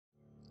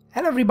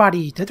Hello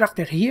everybody, the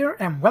Drafter here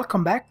and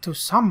welcome back to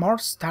some more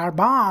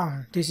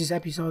Starbound. This is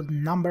episode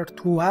number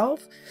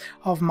 12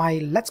 of my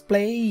Let's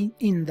Play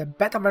in the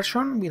beta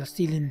version. We are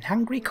still in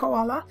Hungry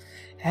Koala,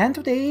 and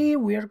today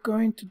we are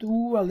going to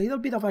do a little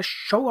bit of a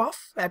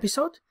show-off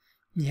episode.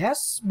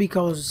 Yes,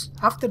 because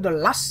after the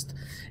last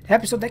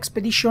episode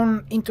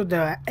expedition into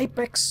the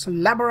Apex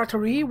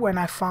laboratory, when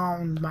I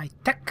found my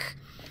tech,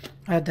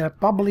 the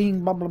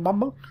bubbling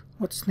bubble,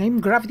 what's its name,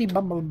 gravity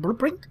bubble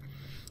blueprint,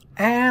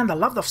 and a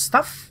lot of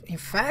stuff. In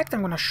fact, I'm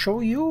gonna show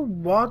you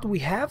what we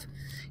have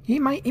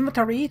in my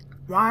inventory.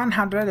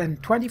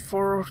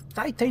 124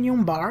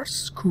 titanium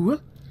bars.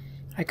 Cool.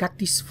 I got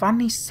this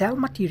funny cell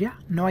material,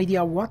 no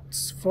idea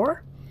what's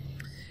for.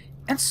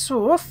 And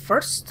so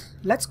first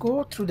let's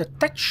go through the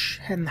tech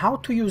and how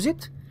to use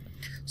it.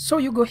 So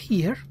you go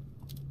here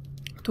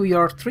to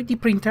your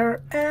 3D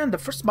printer and the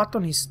first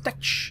button is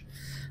tech.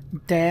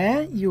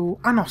 Then you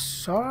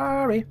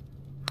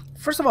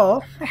first of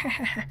all,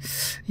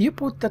 you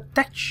put the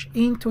tech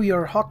into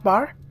your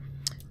hotbar,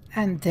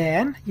 and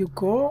then you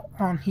go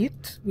on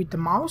it with the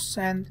mouse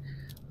and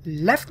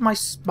left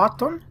mouse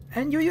button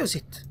and you use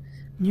it.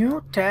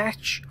 New tech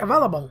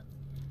available.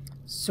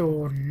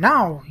 So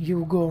now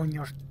you go on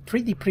your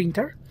 3D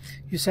printer,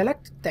 you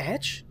select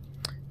tech,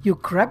 you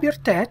grab your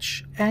tech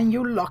and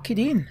you lock it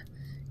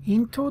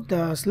into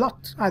the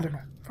slot. I don't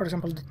know, for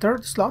example the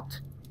third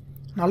slot.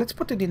 Now let's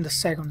put it in the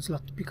second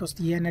slot because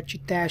the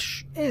energy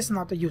dash is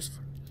not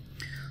useful.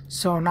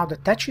 So now the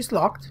tech is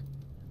locked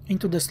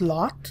into the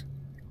slot.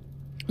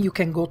 You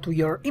can go to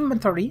your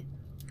inventory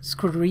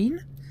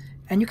screen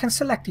and you can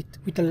select it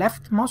with the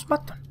left mouse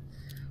button.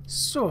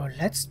 So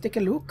let's take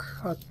a look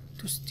how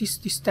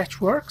this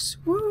tech works.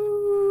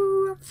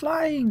 Woo! I'm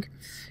flying!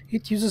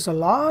 It uses a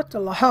lot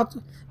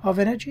of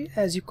energy,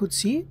 as you could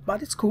see,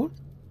 but it's cool.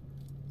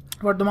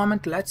 For the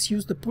moment, let's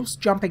use the pulse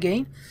jump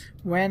again.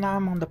 When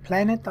I'm on the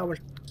planet, I will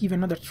give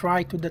another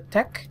try to the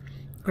tech.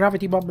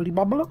 Gravity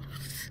bubble.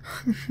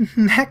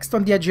 Next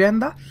on the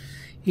agenda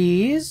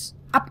is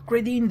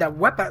upgrading the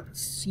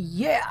weapons.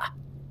 Yeah!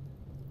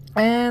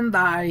 And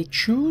I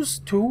choose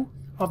two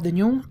of the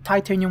new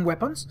titanium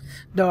weapons.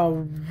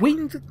 The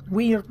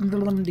Wingdinger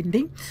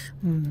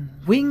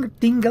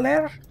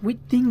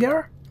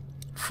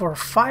for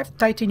 5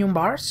 titanium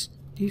bars.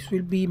 This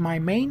will be my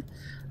main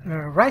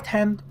right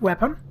hand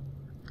weapon.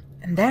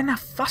 And then a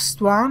fast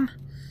one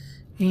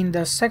in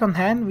the second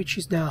hand, which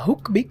is the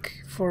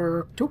Hookbeak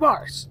for 2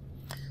 bars.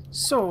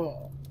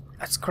 So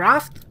let's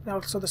craft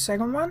also the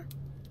second one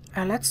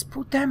and let's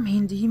put them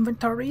in the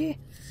inventory.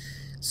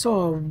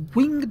 So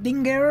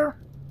Wingdinger,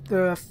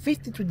 the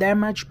 53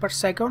 damage per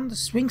second,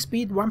 swing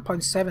speed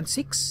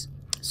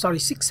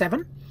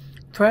 67,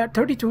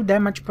 32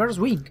 damage per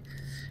swing.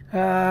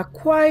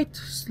 Quite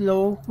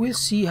slow, we'll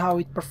see how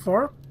it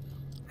performs.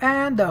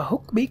 And the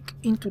Hookbeak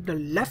into the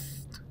left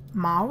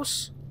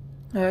mouse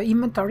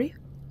inventory.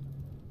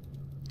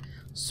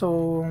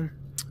 So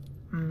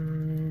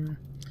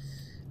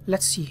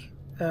let's see,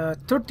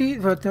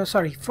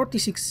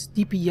 46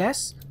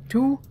 DPS,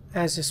 2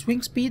 as a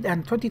swing speed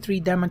and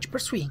 23 damage per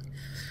swing.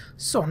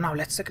 So now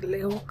let's take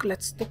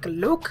a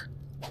look.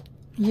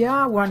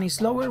 Yeah, one is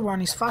slower,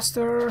 one is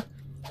faster,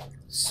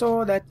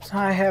 so that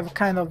I have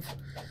kind of,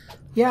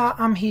 yeah,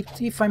 I'm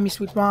hit. If I miss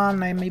with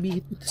one, I maybe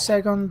hit with the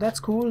second. That's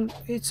cool,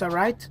 it's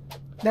alright.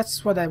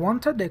 That's what I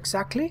wanted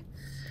exactly.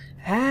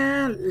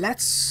 And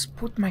let's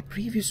put my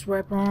previous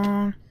weapon.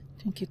 I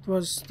think it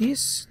was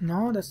this.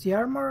 No, that's the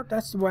armor.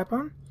 That's the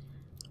weapon.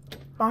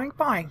 Boing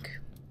boing.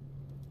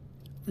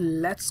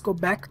 Let's go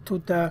back to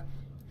the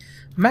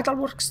metal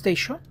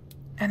workstation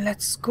and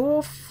let's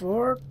go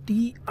for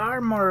the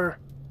armor.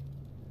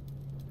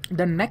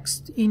 The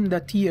next in the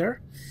tier.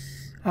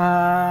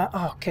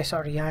 Okay,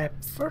 sorry. I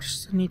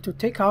first need to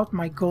take out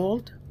my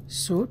gold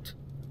suit,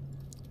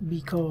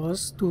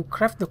 because to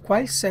craft the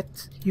Quail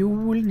set you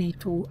will need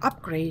to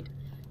upgrade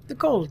the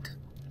gold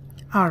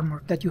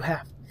armor that you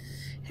have.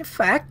 In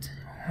fact,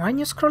 when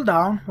you scroll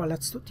down, well,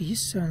 let's do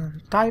this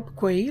and type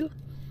Quail.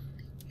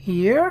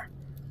 Here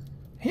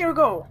we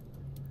go.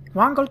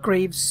 1 gold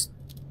graves,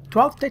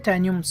 12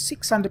 titanium,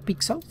 600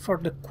 pixel for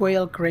the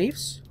Quail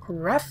graves.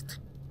 Craft.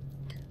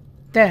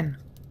 Then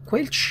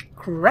Quail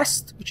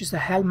crest, which is the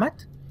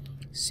helmet,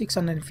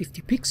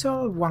 650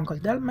 pixel, 1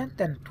 gold helmet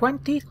and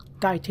 20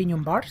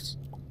 titanium bars.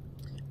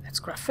 Let's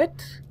craft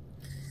it.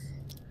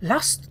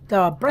 Last,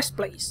 the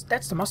breastplate.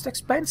 That's the most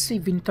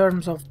expensive in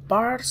terms of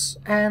bars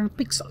and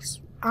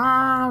pixels.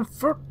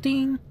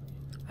 1400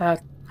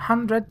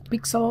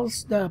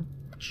 pixels, the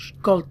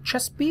gold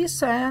chest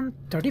piece, and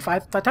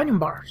 35 titanium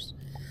bars.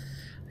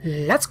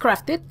 Let's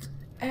craft it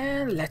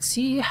and let's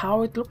see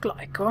how it looks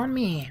like on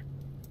me.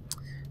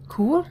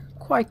 Cool,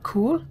 quite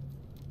cool.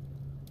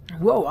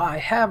 Whoa, I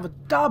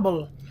have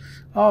double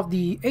of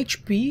the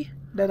HP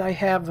that I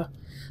have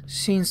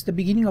since the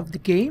beginning of the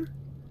game.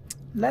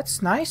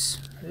 That's nice.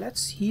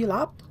 Let's heal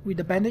up with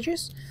the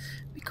bandages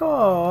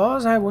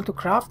because I want to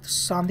craft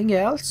something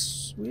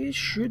else, which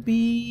should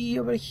be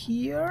over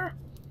here.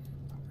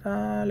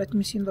 Let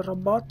me see in the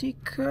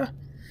robotic.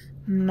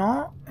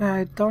 No,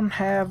 I don't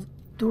have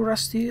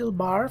Durasteel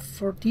bar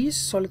for this,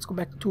 so let's go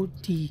back to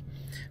the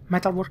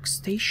metal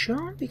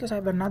workstation because I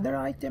have another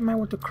item I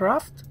want to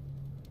craft.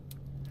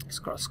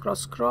 Scroll, scroll,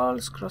 scroll,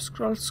 scroll,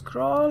 scroll,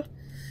 scroll,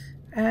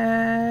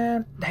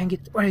 and dang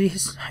it, where it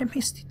is? I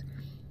missed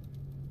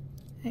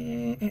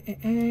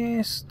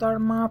it. Star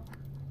map.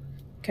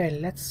 Okay,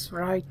 let's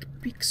write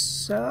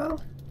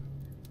pixel.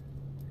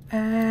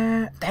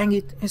 Dang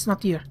it, it's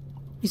not here.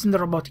 It's in the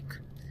robotic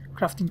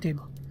crafting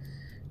table.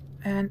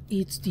 And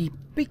it's the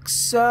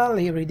pixel,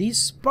 here it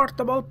is,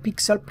 portable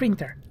pixel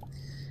printer.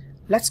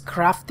 Let's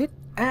craft it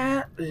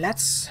and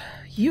let's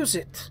use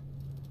it.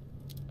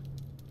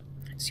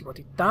 See what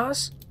it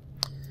does.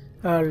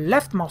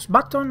 Left mouse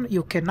button,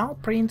 you can now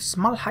print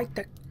small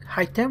high-tech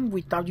item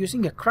without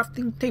using a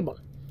crafting table.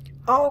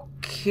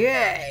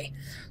 Okay,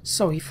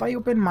 so if I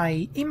open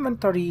my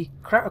inventory,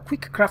 a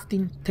quick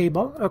crafting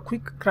table, a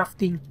quick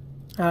crafting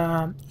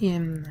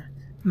in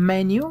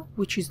menu,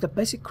 which is the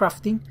basic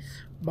crafting,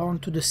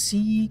 bound to the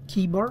C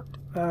keyboard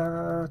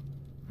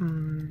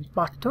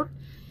button,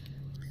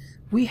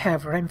 we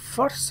have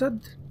reinforced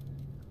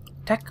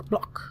tech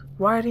block.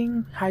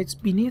 Wiring hides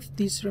beneath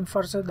this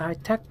reinforced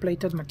high-tech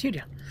plated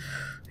material.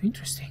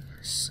 Interesting.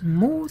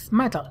 Smooth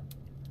metal.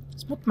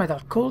 Smooth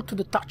metal, cold to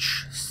the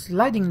touch.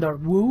 Sliding door.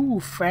 Woo,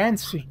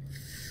 fancy.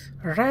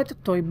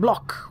 Red toy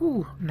block.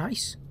 Ooh,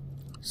 nice.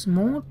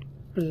 Smooth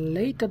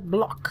plated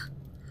block.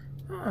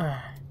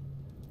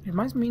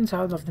 Reminds me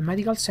out of the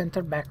medical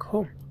center back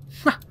home.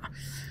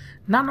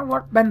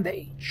 Nanowart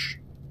bandage.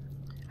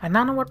 A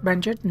nanowart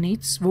bandage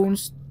needs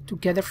wounds to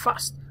gather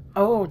fast.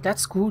 Oh,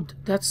 that's good.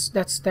 That's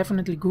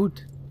definitely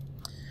good.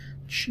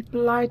 Cheap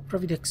light,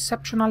 provide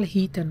exceptional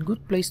heat and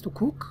good place to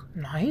cook.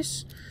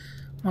 Nice.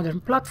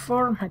 Modern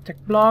platform,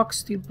 high-tech block,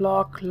 steel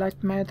block,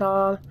 light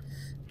metal,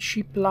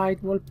 cheap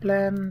light, wall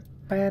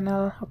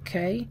panel.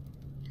 Okay.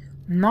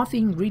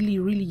 Nothing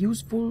really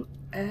useful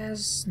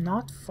as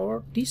not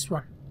for this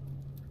one.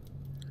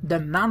 The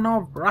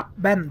nano wrap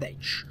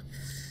bandage.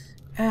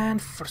 And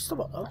first of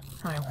all,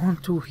 I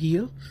want to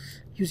heal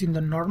using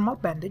the normal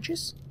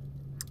bandages.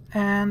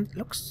 And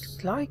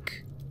looks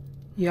like,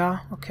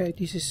 yeah, okay,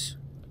 this is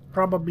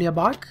probably a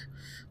bug.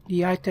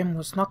 The item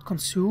was not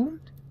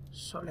consumed,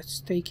 so let's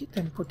take it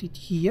and put it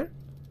here.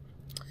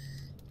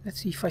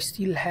 Let's see if I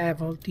still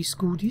have all these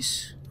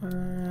goodies.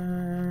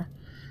 Yeah,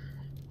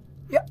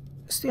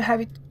 still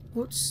have it.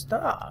 Good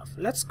stuff.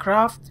 Let's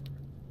craft.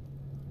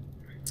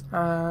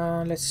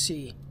 Let's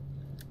see.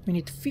 We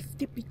need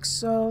 50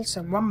 pixels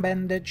and 1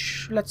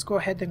 bandage. Let's go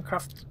ahead and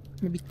craft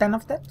maybe 10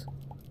 of that.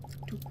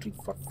 2, 3,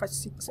 4, 5,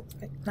 6, 7,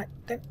 8, 9,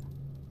 10.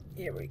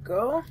 Here we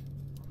go.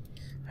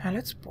 And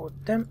let's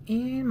put them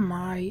in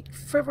my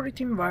favorite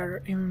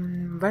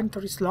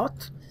inventory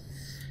slot.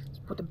 Let's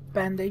put a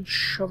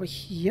bandage over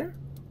here.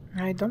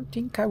 I don't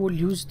think I will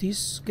use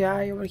this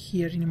guy over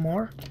here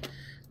anymore.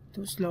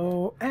 Too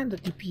slow, and the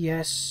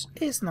DPS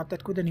is not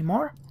that good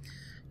anymore.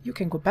 You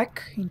can go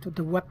back into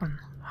the weapon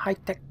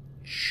high-tech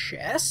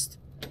chest.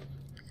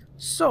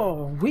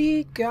 So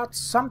we got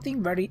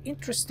something very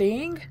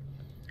interesting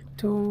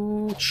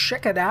to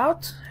check it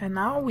out, and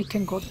now we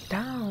can go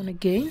down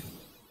again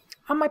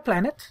on my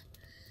planet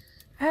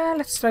and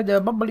let's try the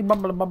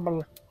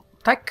bubble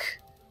tech.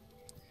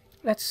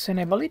 Let's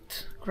enable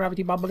it.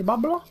 Gravity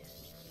bubble.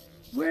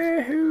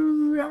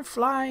 Woohoo! I'm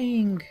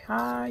flying.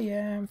 I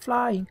am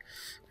flying.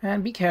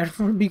 And be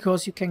careful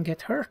because you can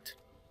get hurt.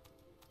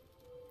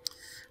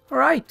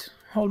 Alright,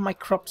 all my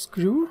crops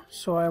grew,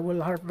 so I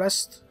will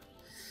harvest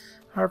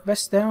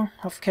them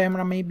off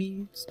camera.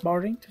 Maybe it's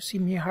boring to see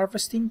me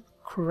harvesting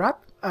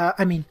crop.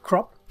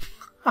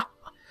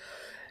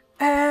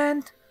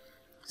 And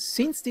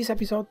since this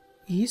episode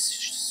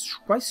is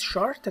quite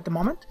short at the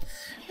moment,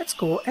 let's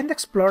go and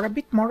explore a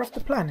bit more of the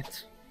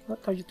planet.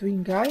 What are you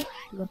doing, guy?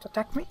 You want to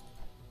attack me?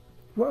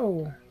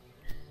 Whoa.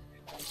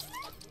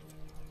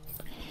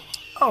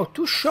 Oh,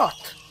 2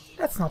 shot.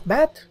 That's not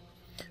bad.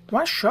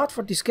 1 shot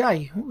for this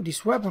guy. Ooh,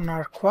 these weapons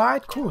are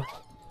quite cool.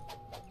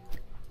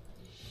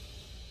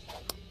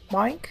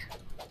 Boink.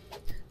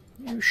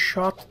 You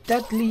shot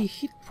deadly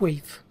heat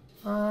wave.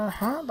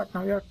 But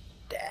now you're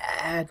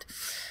dead.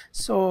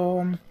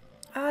 So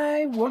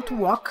I want to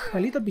walk a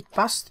little bit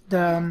past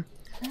the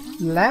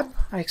lab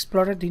I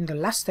explored in the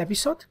last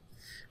episode,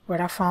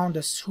 where I found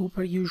a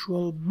super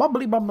usual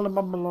bubbly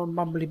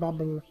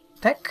bubble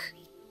tech.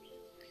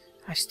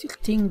 I still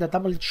think the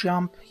double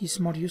jump is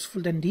more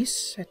useful than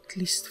this, at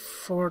least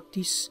for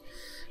this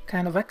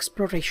kind of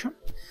exploration.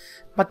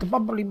 But the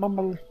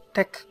bubble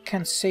tech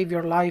can save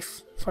your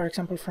life, for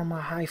example, from a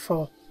high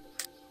fall.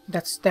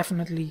 That's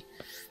definitely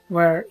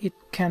where it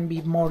can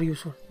be more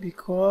useful,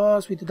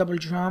 because with the double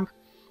jump,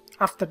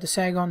 after the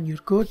second you're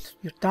good,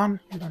 you're done,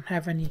 you don't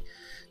have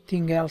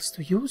anything else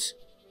to use.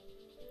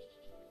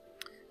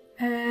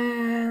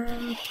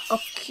 And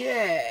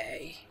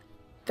okay,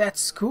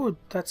 that's good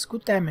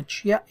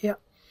damage. Yeah.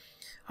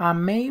 I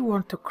may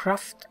want to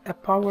craft a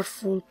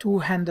powerful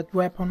 2-handed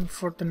weapon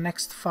for the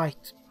next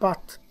fight,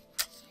 but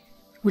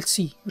we'll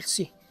see.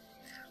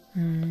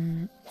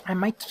 I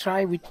might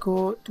try to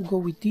go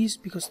with this,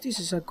 because this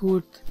is a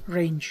good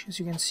range, as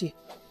you can see.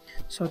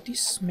 So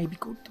this may be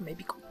good,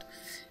 maybe good.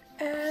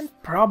 And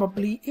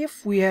probably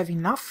if we have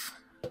enough,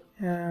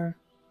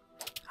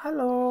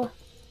 hello,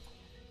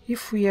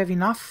 if we have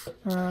enough,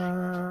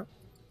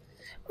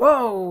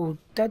 whoa,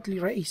 deadly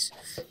race.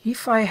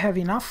 If I have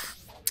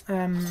enough,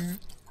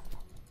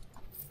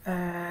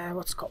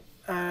 what's called,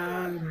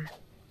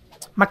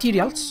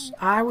 materials,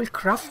 I will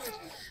craft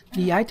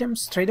the item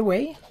straight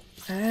away,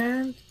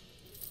 and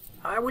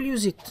I will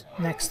use it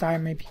next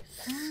time maybe.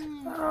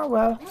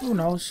 Well, who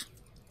knows?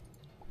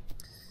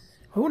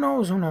 Who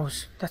knows, who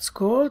knows? That's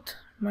gold.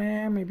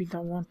 Maybe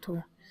don't want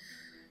to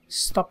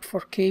stop for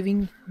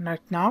caving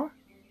right now.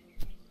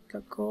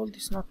 The gold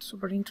is not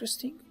super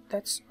interesting.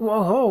 That's...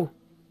 Whoa!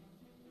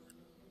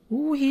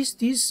 Who is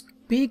this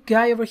big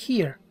guy over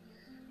here?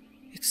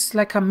 It's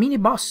like a mini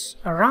boss,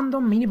 a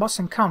random mini boss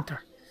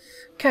encounter.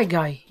 Okay,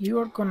 guy,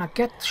 you're gonna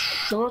get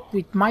shot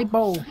with my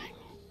bow.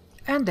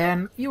 And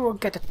then you will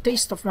get a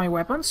taste of my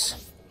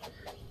weapons.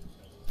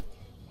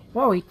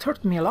 Wow, it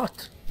hurt me a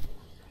lot.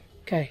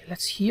 Okay,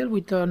 let's heal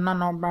with the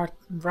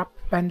nano-wrap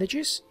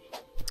bandages.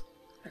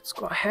 Let's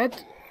go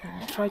ahead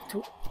and try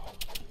to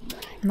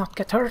not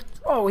get hurt.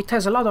 Oh, it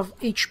has a lot of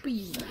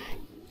HP.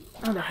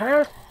 Another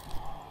hair.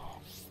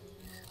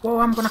 Whoa,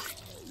 I'm gonna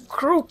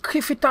croak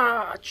if it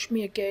touch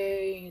me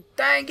again.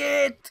 Dang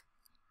it!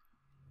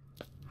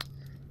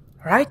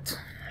 Right,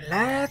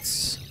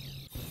 let's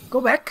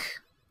go back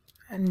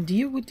and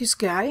deal with this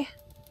guy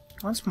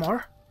once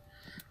more.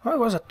 Oh, he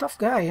was a tough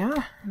guy,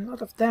 huh? A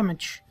lot of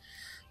damage.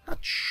 Not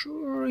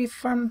sure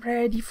if I'm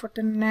ready for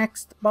the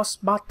next boss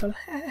battle.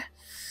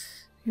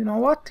 You know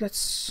what?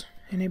 Let's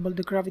enable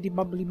the gravity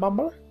bubbly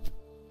bubble.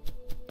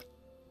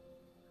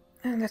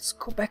 And let's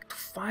go back to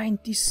find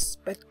this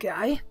bad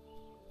guy.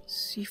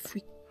 See if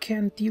we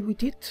can deal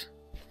with it.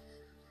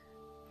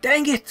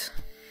 Dang it!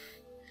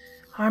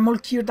 I'm all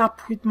geared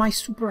up with my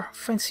super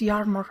fancy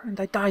armor and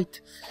I died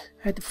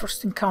at the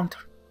first encounter.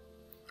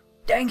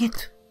 Dang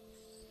it!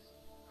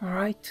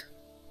 Alright.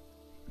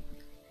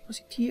 Was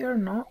it here?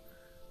 No.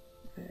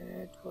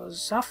 It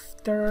was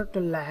after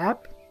the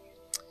lab,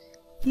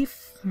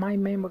 if my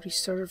memory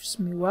serves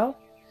me well,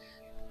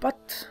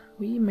 but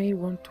we may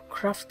want to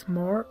craft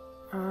more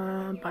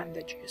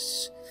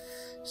bandages.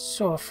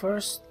 So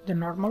first the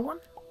normal one,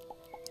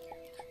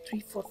 3,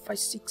 4, 5,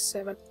 6,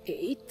 7,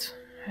 8,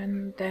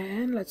 and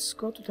then let's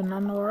go to the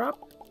nano wrap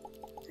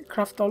and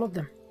craft all of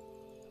them.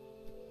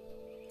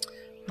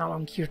 Now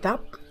I'm geared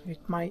up with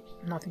my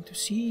nothing to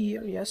see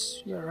here.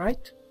 Yes, you're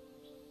right.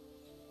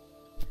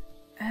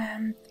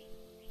 And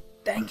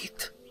dang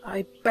it,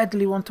 I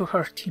badly want to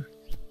hurt him.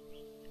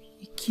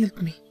 He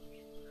killed me.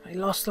 I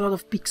lost a lot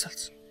of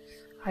pixels.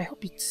 I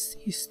hope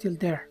he's still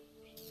there.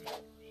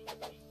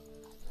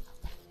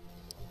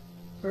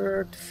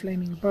 Bird,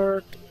 flaming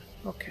bird.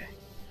 Okay.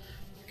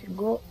 We can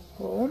go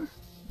home.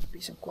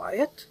 Peace and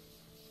quiet.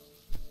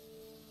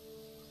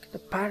 Look at the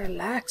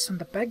parallax on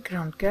the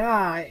background,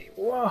 guy.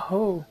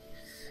 Whoa!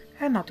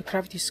 And now the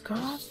gravity is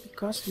gone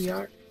because we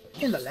are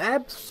in the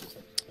lab.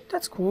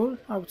 That's cool,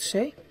 I would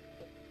say.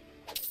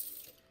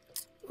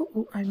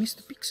 Ooh, I missed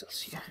the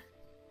pixels here.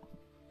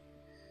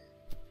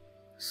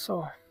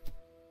 So,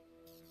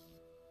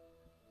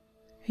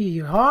 here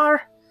you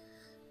are.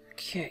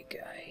 Okay,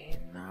 guy,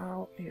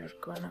 now you're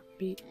gonna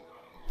be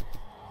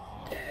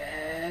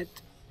dead.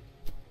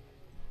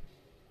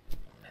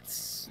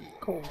 Let's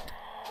go.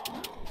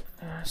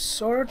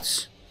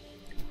 Swords.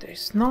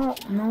 There's no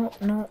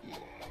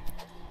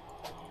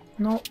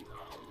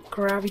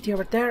gravity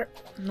over there.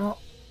 No,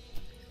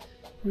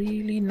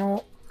 really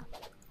no.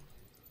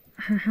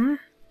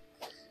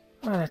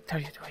 What are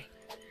you doing?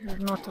 You're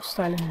not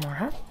hostile anymore,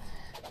 huh?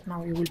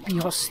 Now you will be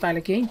hostile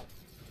again.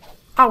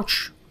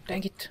 Ouch!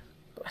 Dang it!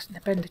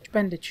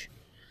 Bandage.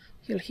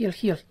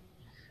 Heal.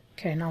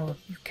 Okay, now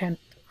you can't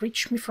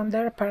reach me from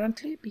there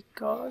apparently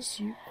because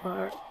you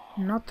are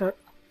not a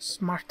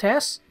smart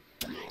ass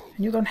and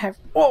you don't have...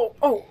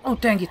 Oh,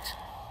 dang it!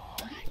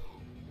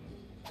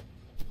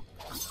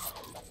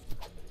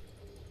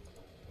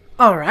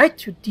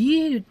 Alright,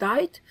 you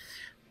died.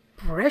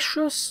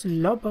 Precious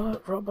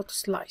robot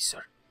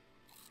slicer.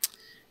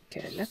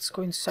 Okay, let's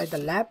go inside the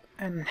lab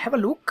and have a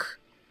look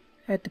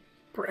at the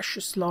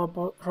precious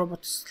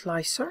robot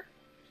slicer.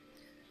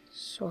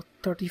 So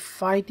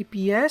 35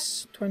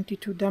 DPS,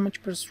 22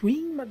 damage per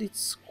swing, but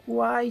it's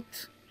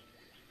quite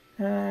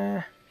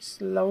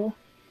slow.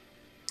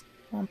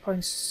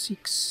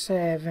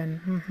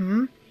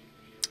 1.67.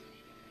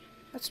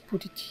 Let's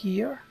put it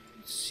here.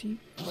 Let's see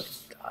what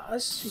it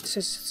does. It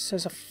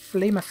says a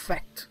flame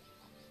effect.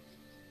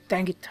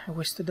 Dang it, I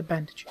wasted the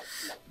bandage.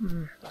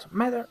 Doesn't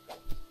matter.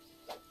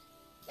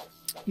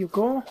 You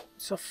go.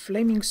 It's a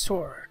flaming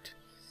sword.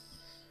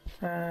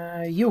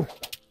 You.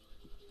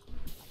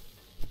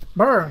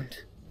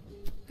 Burned.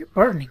 You're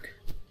burning.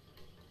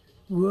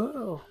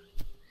 Whoa.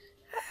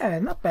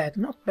 Not bad,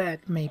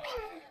 maybe.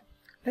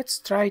 Let's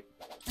try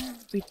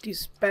with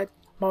this bad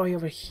boy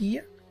over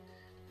here.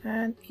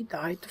 And he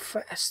died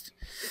fast.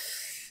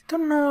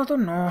 Don't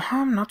know,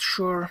 I'm not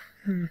sure.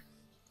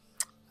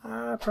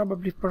 I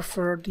probably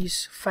prefer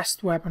this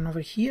fast weapon over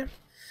here.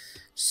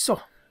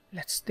 So,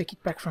 let's take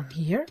it back from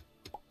here.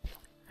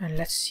 And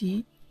let's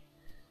see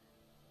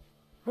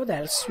what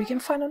else we can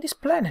find on this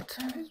planet.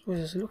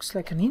 It looks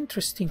like an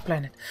interesting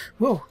planet.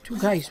 Whoa, two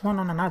guys, one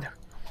on another.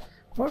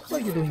 What are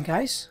you doing,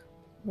 guys?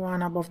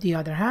 One above the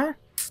other, huh?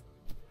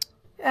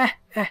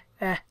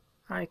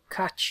 I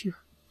catch you.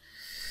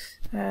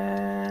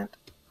 And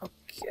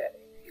okay,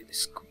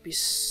 this could be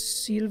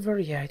silver.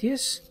 Yeah, it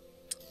is.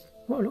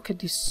 Whoa, look at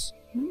this.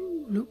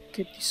 Ooh, look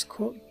at this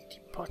cold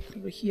pot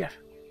over here.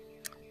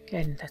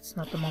 Again, that's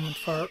not the moment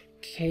for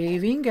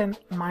caving and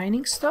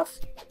mining stuff.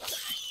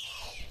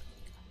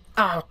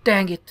 Oh,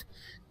 dang it!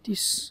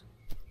 This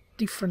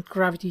different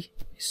gravity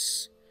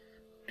is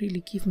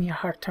really give me a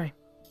hard time.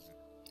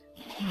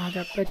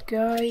 Another bad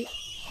guy.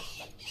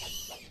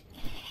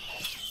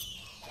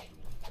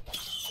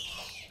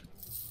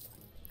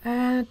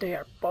 And they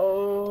are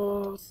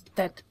both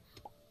dead.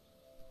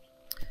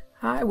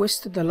 I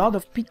wasted a lot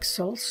of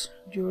pixels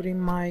during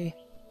my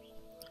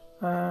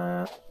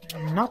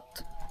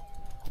not.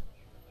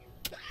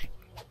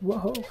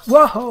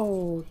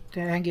 Whoa!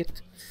 Dang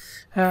it!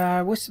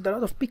 Wasted a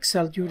lot of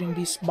pixels during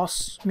this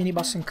mini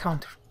boss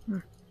encounter.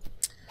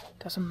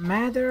 Doesn't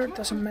matter,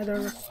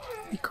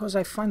 because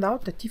I found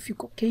out that if you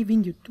go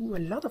caving, you do a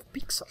lot of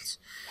pixels,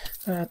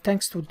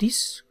 thanks to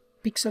this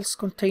pixels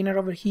container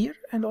over here,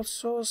 and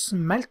also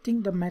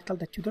smelting the metal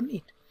that you don't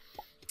need.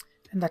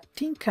 And I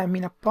think I'm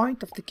in a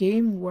point of the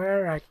game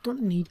where I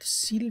don't need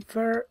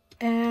silver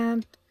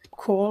and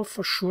coal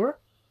for sure,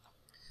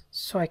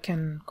 so I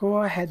can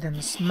go ahead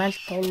and smelt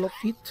all of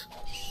it.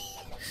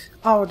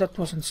 Oh, that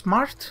wasn't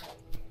smart.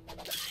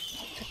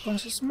 That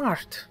wasn't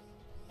smart.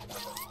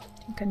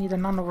 I think I need a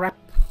nano-wrap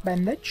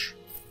bandage.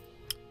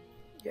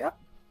 Yeah,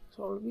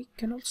 so we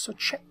can also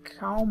check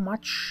how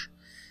much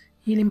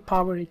healing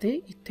power it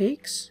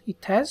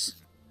has.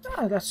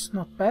 Ah, that's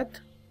not bad.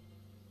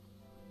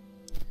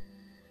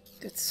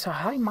 That's a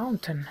high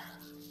mountain.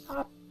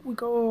 Up we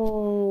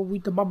go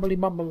with the bubbly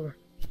bubble.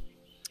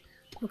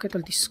 Look at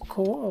all this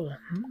coal.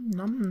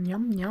 Yum,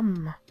 yum,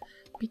 yum.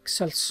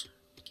 Pixels.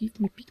 Give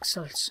me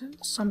pixels and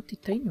some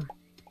titanium.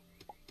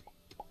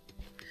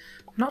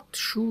 Not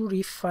sure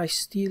if I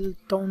still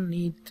don't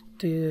need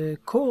the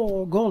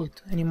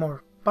gold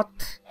anymore,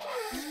 but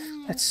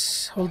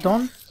let's hold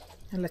on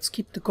and let's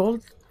keep the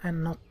gold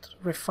and not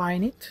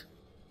refine it.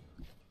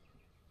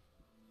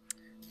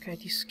 Okay,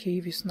 this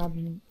cave is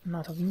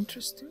not of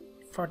interest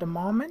for the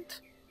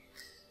moment.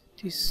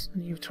 These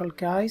neutral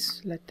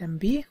guys, let them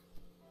be.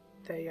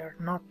 They are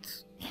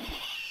not.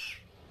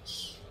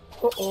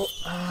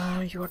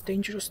 You are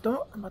dangerous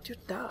though, but you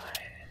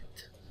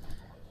died.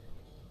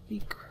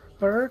 Big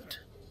bird.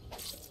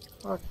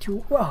 Or two.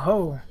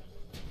 Whoa!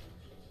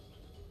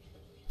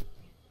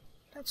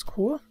 That's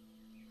cool.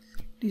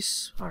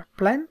 These are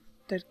plants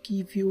that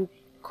give you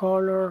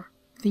color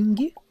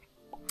thingy.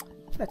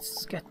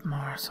 Let's get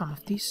some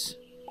of these.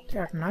 They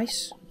are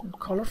nice and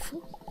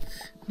colorful.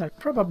 And I'll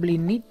probably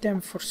need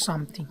them for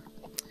something,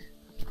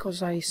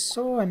 because I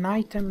saw an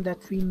item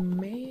that we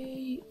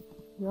may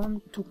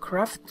want to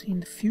craft in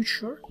the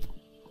future,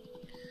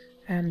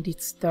 and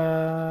it's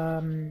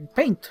the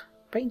paint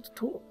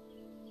tool.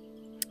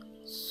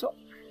 So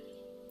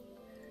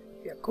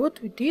we are good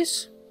with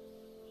this.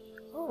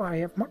 Oh, I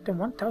have more than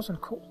 1000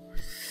 coal.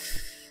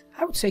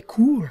 I would say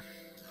cool.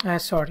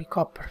 Sorry,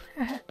 copper.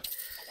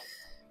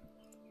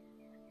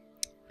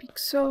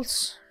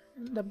 Pixels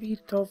and a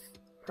bit of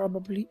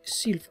probably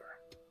silver.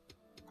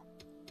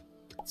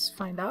 Let's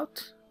find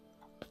out.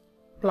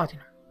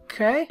 Platinum.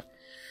 Okay.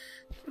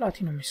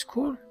 Platinum is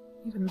cool,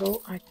 even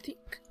though I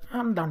think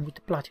I'm done with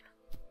the platinum.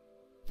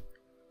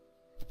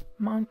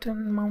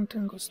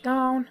 Mountain goes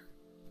down.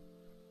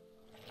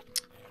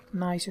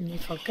 Nice and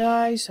neutral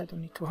guys. I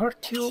don't need to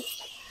hurt you,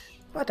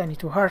 but I need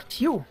to hurt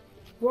you.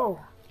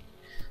 Whoa,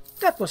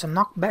 that was a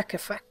knockback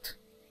effect.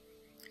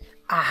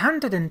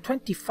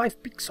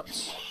 125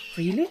 pixels.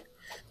 Really?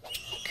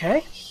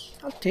 Okay,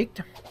 I'll take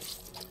them.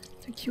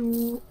 Thank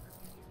you.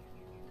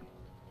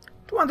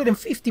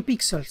 250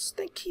 pixels.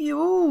 Thank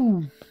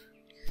you.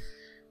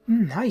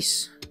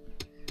 Nice.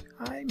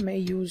 I may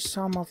use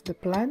some of the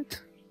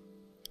plant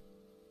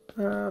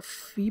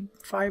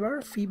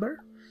fiber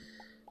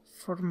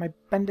for my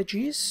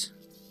bandages.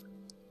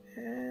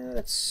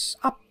 Let's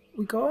up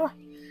we go.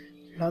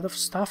 A lot of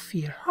stuff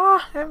here.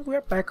 And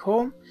we're back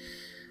home.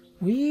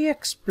 We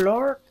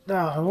explored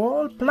the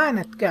whole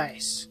planet,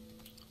 guys.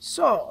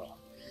 So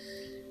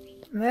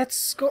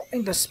let's go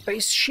in the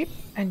spaceship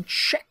and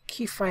check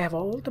if I have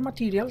all the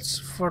materials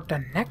for the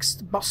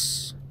next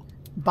boss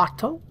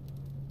battle,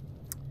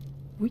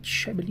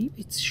 which I believe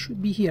it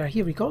should be here.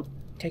 Here we go.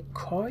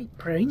 Decoy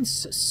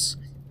Princess.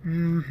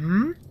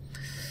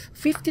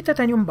 50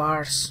 titanium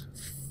bars,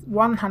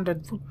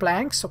 100 wood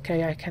planks.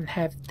 Okay, I can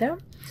have them.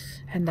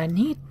 And I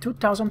need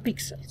 2000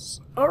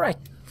 pixels. Alright,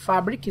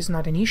 fabric is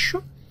not an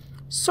issue.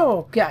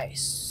 So,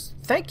 guys,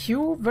 thank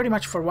you very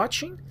much for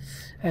watching.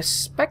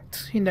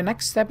 Expect in the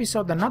next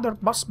episode another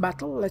boss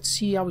battle. Let's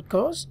see how it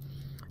goes.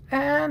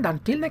 And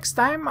until next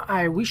time,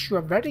 I wish you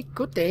a very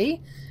good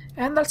day,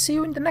 and I'll see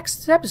you in the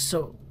next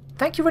episode.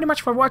 Thank you very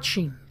much for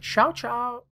watching. Ciao, ciao.